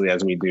as easily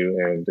as we do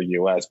in the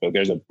US, but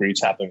there's a breach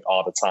happening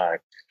all the time.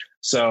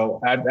 So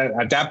at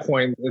that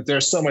point,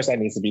 there's so much that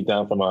needs to be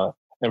done from a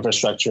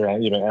infrastructure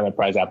and even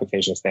enterprise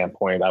application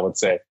standpoint. I would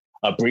say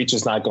a breach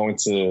is not going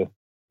to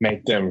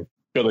make them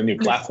build a new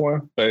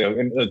platform, but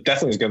it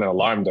definitely is going to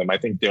alarm them. I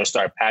think they'll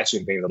start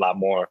patching things a lot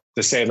more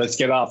to say, let's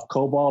get off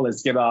COBOL,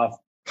 let's get off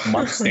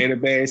Mux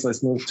database,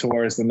 let's move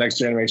towards the next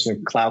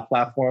generation cloud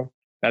platform.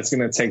 That's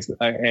going to take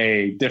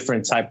a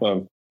different type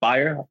of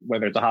buyer,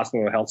 whether it's a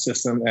hospital or health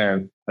system,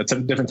 and a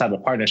different type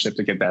of partnership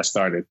to get that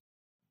started.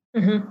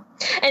 Mm-hmm.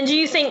 And do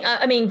you think,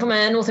 from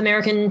a North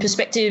American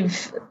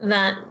perspective,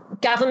 that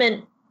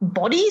government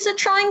bodies are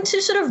trying to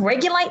sort of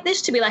regulate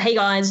this to be like, hey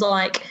guys,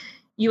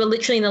 you are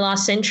literally in the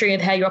last century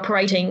of how you're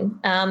operating.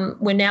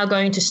 We're now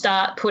going to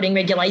start putting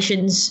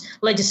regulations,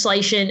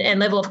 legislation, and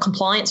level of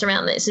compliance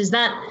around this.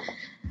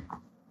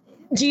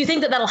 Do you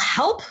think that that'll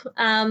help?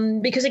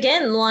 Because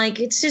again,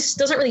 it just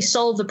doesn't really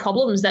solve the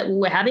problems that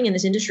we're having in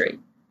this industry.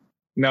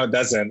 No, it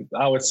doesn't.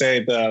 I would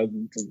say the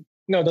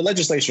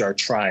legislature are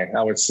trying.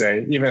 I would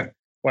say even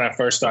when I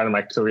first started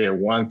my career,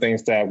 one of the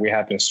things that we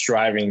have been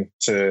striving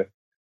to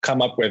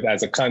come up with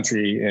as a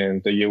country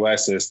in the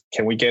US is,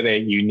 can we get a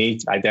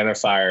unique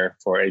identifier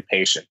for a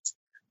patient?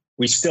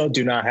 We still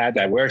do not have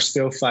that. We're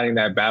still fighting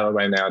that battle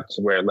right now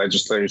to where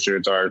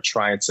legislatures are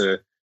trying to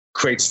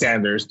create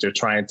standards. They're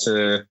trying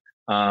to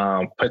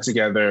put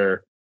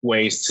together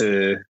ways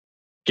to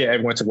get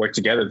everyone to work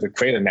together to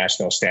create a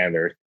national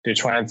standard. They're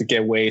trying to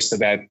get ways so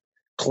that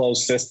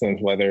closed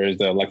systems, whether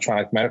the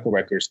electronic medical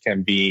records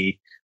can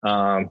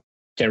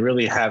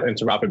really have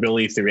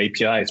interoperability through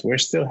APIs. We're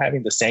still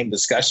having the same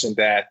discussion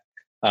that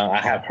I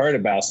have heard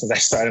about since I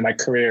started my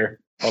career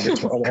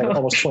almost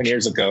 20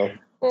 years ago.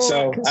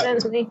 So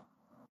concerns me.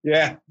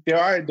 Yeah,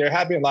 there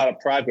have been a lot of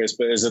progress,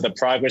 but is it the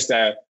progress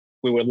that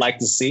we would like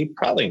to see?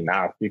 Probably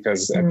not,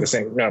 because at the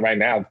same right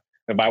now,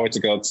 if I were to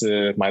go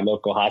to my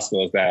local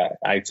hospitals that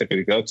I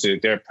typically go to,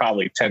 there are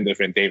probably 10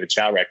 different David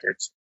Chow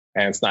records,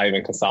 and it's not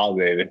even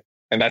consolidated.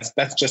 And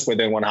that's just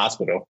within one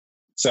hospital.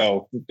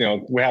 So,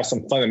 we have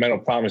some fundamental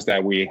problems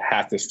that we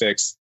have to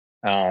fix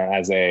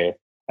as an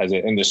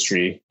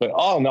industry. But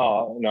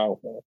no,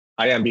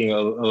 I am being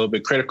a little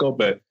bit critical,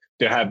 but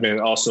there have been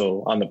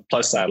also, on the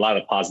plus side, a lot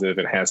of positive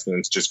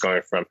enhancements just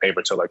going from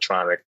paper to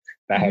electronic.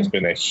 That has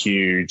been a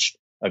huge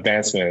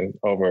advancement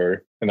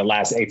over in the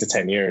last 8 to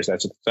 10 years.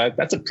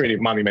 That's a pretty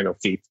monumental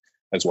feat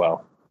as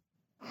well.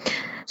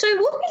 So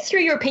walk me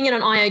through your opinion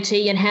on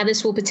IoT and how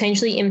this will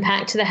potentially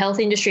impact the health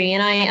industry.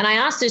 And I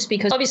ask this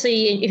because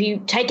obviously if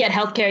you take out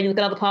healthcare and you look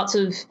at other parts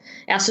of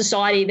our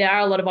society, there are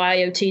a lot of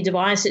IoT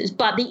devices,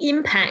 but the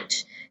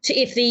impact to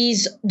if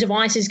these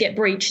devices get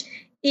breached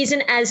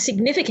isn't as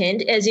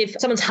significant as if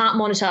someone's heart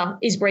monitor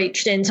is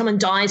breached and someone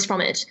dies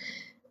from it.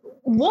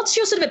 What's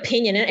your sort of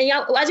opinion? And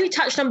as we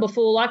touched on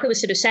before, like I was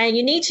sort of saying,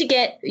 you need to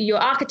get your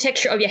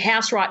architecture of your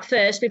house right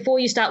first before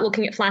you start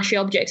looking at flashy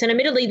objects. And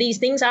admittedly, these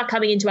things are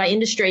coming into our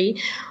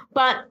industry.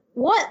 But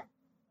where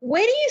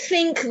do you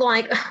think,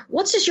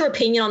 what's just your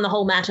opinion on the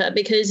whole matter?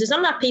 Because there's not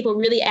enough people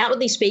really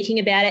outwardly speaking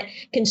about it.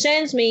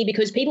 Concerns me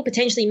because people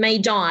potentially may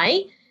die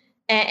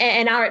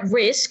and are at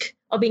risk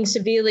of being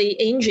severely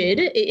injured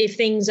if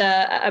things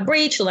are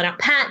breached or they're not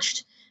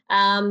patched.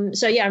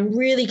 So, I'm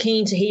really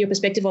keen to hear your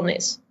perspective on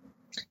this.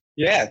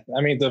 Yeah,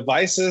 I mean,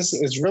 devices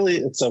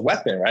it's a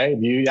weapon, right?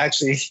 You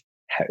actually,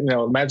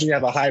 imagine you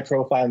have a high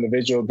profile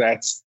individual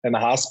that's in the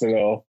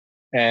hospital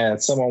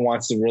and someone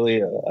wants to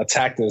really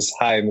attack this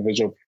high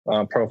individual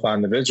profile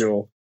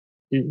individual.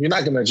 You're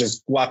not going to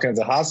just walk into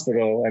the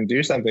hospital and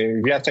do something.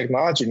 If you have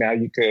technology now,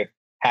 you could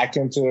hack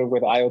into it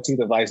with an IoT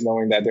device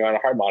knowing that they're on a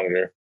heart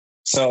monitor.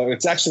 So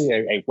it's actually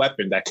a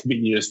weapon that can be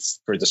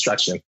used for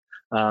destruction.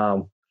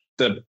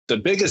 The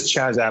biggest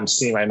challenge that I'm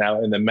seeing right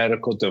now in the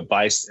medical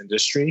device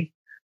industry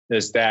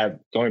is that,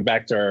 going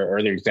back to our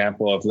earlier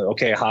example of,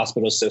 a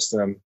hospital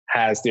system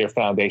has their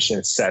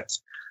foundation set,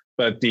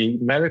 but the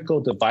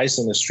medical device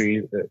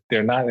industry,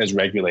 they're not as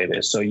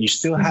regulated. So you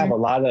still have a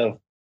lot of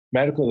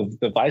medical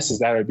devices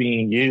that are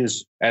being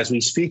used as we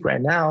speak right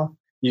now,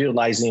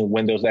 utilizing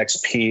Windows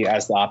XP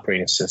as the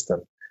operating system.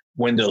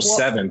 Windows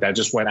 7 that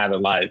just went out of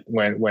life,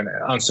 went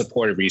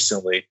unsupported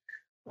recently.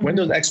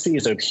 Windows XP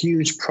is a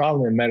huge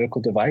problem in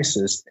medical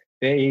devices.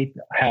 They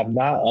have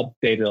not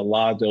updated a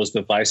lot of those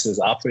devices'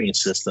 operating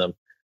system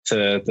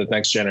to the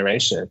next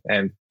generation.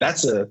 And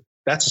that's a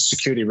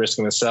security risk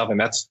in itself. And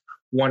that's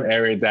one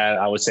area that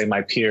I would say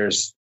my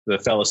peers, the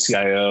fellow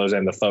CIOs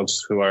and the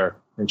folks who are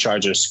in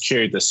charge of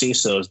security, the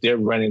CISOs, they're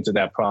running into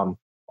that problem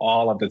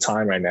all of the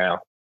time right now.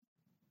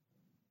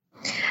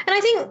 And I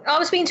think I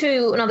was speaking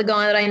to another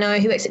guy that I know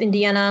who works at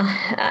Indiana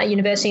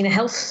University in the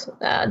health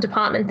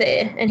department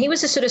there, and he was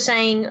just sort of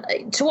saying,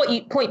 to what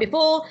you point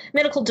before,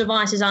 medical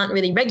devices aren't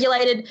really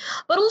regulated,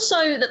 but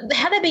also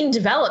how they're being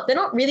developed, they're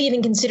not really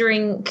even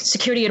considering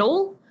security at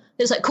all.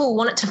 There's cool,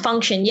 want it to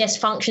function. Yes,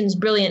 function's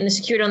brilliant, and the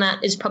security on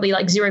that is probably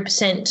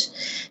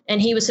 0%.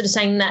 And he was sort of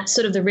saying that's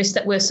sort of the risk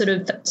that we're sort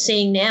of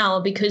seeing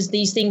now, because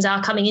these things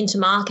are coming into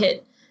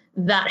market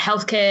that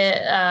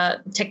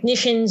healthcare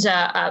technicians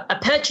are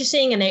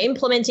purchasing and they're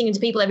implementing into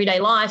people's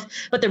everyday life.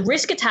 But the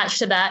risk attached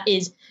to that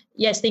is,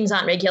 yes, things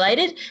aren't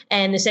regulated.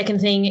 And the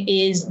second thing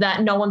is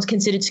that no one's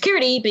considered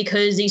security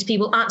because these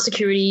people aren't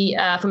security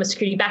from a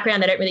security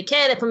background. They don't really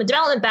care. They're from a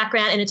development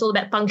background, and it's all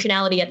about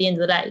functionality at the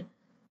end of the day.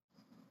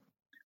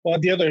 Well,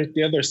 the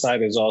other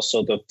side is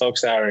also the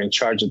folks that are in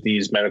charge of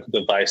these medical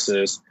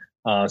devices,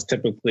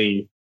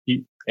 typically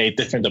a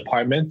different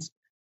department.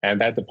 And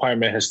that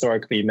department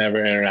historically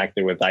never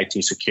interacted with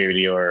IT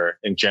security or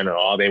in general.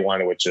 All they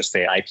wanted was just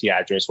an IP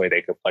address where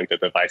they could plug the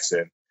device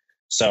in.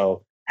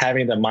 So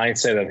having the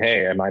mindset of,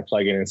 hey, am I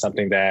plugging in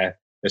something that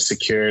is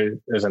secure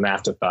is an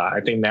afterthought.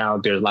 I think now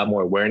there's a lot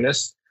more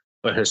awareness,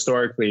 but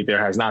historically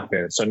there has not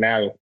been. So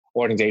now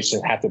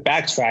organizations have to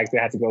backtrack. They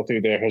have to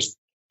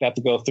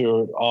go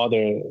through all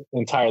their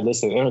entire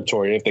list of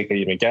inventory, if they could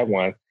even get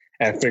one,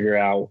 and figure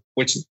out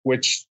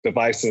which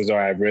devices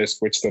are at risk,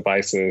 which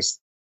devices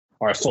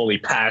are fully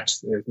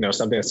patched,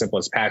 something as simple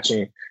as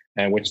patching,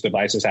 and which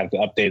devices have the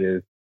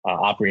updated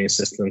operating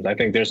systems. I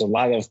think there's a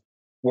lot of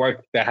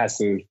work that has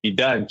to be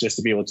done just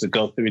to be able to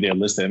go through their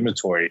list of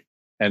inventory,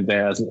 and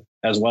then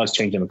as well as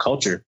changing the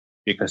culture,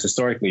 because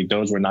historically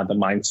those were not the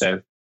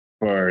mindset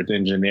for the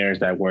engineers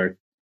that work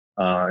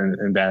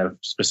in that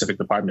specific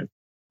department.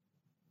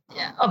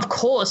 Yeah, of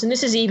course. And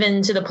this is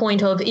even to the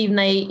point of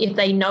if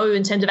they know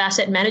in terms of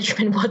asset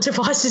management what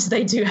devices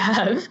they do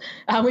have,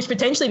 which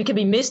potentially could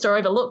be missed or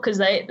overlooked because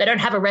they don't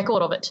have a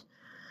record of it.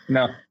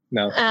 No.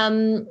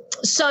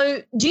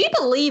 So do you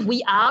believe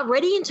we are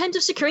ready in terms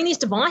of securing these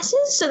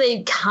devices so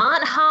they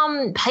can't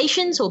harm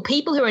patients or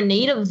people who are in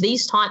need of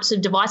these types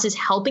of devices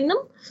helping them?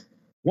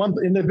 One,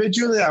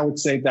 individually, I would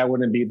say that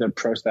wouldn't be the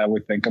approach that I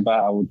would think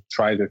about. I would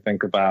try to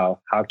think about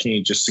how can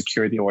you just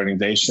secure the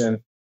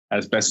organization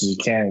as best as you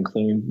can,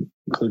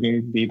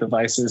 including the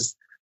devices,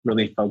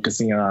 really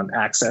focusing on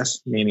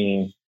access,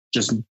 meaning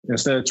just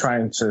instead of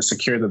trying to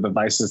secure the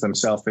devices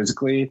themselves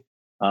physically,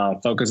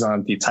 focus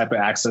on the type of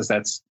access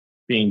that's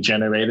being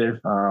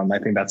generated. I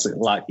think that's a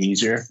lot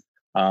easier.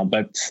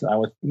 But I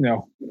would,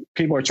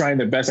 people are trying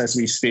their best as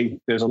we speak.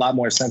 There's a lot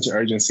more sense of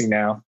urgency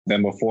now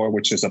than before,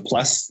 which is a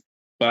plus.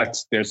 But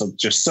there's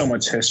just so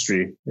much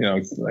history.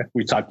 Like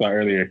we talked about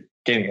earlier,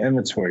 getting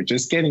inventory.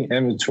 Just getting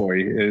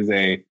inventory is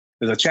a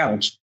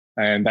challenge.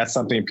 And that's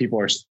something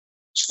people are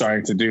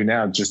starting to do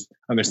now, just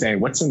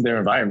understanding what's in their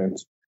environment.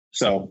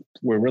 So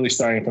we're really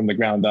starting from the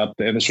ground up.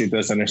 The industry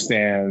does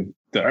understand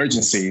the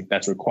urgency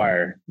that's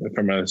required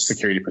from a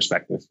security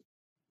perspective.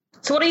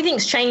 So what do you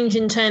think's changed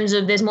in terms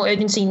of there's more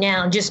urgency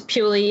now, just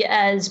purely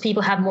as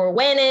people have more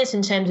awareness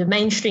in terms of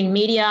mainstream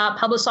media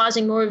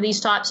publicizing more of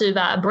these types of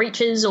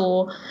breaches,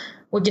 or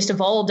just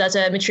evolved as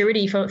a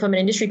maturity from an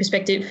industry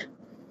perspective?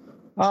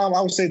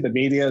 I would say the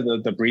media,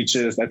 the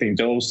breaches, I think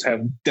those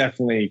have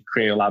definitely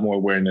created a lot more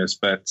awareness.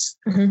 But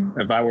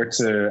if I were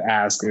to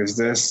ask,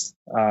 is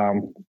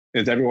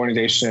every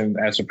organization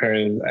as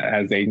prepared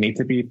as they need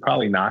to be?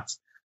 Probably not.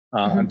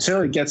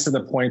 Until it gets to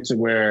the point to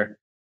where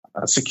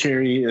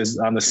security is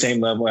on the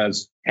same level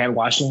as hand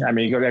washing. I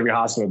mean, you go to every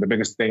hospital, the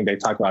biggest thing they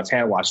talk about is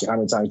hand washing. How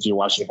many times do you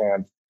wash your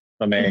hands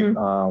from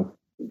a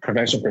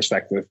prevention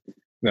perspective?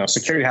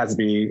 Security has to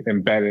be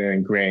embedded and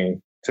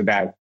ingrained to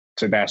that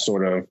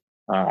sort of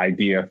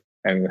idea,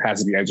 and it has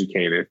to be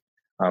educated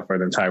for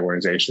the entire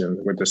organization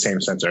with the same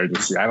sense of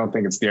urgency. I don't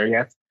think it's there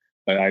yet,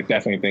 but I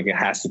definitely think it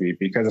has to be,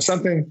 because it's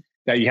something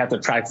that you have to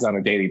practice on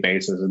a daily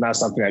basis. It's not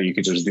something that you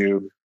could just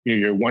do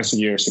your once a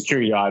year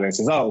security audit and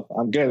says, "Oh,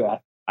 I'm good.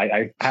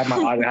 I have my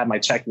audit, I have my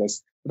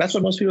checklist." But that's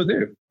what most people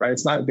do, right?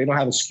 It's not. They don't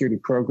have a security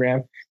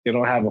program. They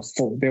don't have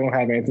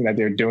anything that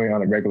they're doing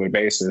on a regular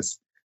basis.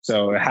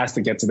 So it has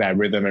to get to that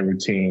rhythm and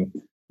routine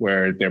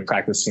where they're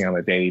practicing on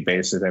a daily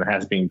basis, and it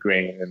has to be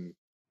ingrained in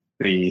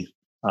the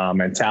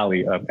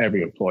mentality of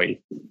every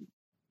employee.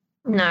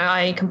 No,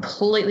 I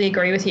completely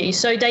agree with you.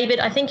 So, David,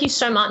 I thank you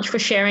so much for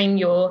sharing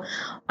your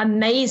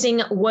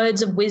amazing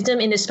words of wisdom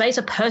in this space.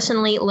 I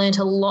personally learned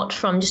a lot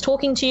from just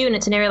talking to you, and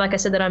it's an area, like I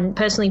said, that I'm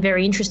personally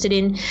very interested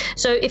in.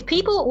 So if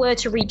people were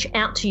to reach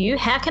out to you,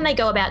 how can they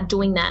go about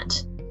doing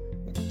that?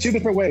 2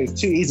 different ways,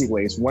 2 easy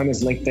ways. One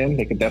is LinkedIn.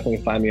 They can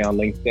definitely find me on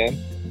LinkedIn.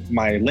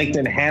 My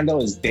LinkedIn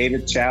handle is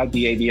David Chow,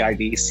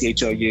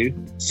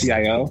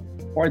 DAVIDCHOUCIO,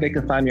 or they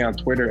can find me on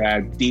Twitter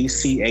at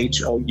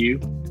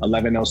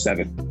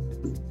DCHOU1107.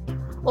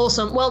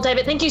 Awesome. Well,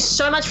 David, thank you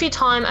so much for your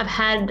time. I've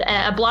had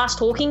a blast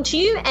talking to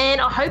you,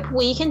 and I hope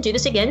we can do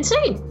this again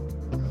soon.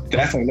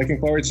 Definitely. Looking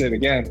forward to it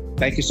again.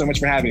 Thank you so much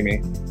for having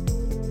me.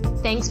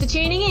 Thanks for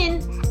tuning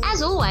in.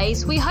 As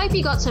always, we hope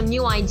you got some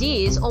new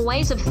ideas or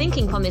ways of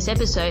thinking from this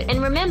episode.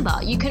 And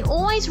remember, you can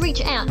always reach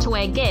out to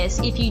our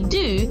guests if you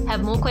do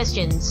have more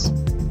questions.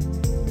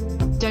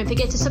 Don't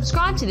forget to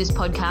subscribe to this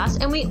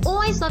podcast, and we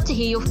always love to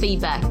hear your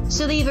feedback.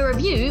 So leave a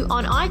review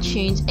on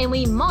iTunes, and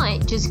we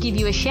might just give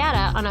you a shout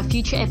out on a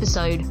future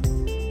episode.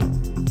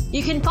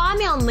 You can find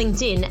me on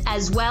LinkedIn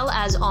as well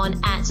as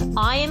on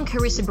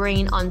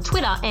 @IamCarissaBreen on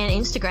Twitter and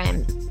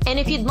Instagram. And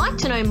if you'd like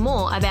to know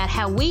more about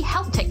how we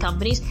help tech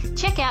companies,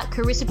 check out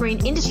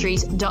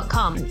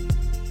CarissaBreenIndustries.com.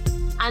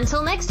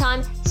 Until next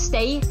time,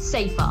 stay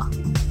safer.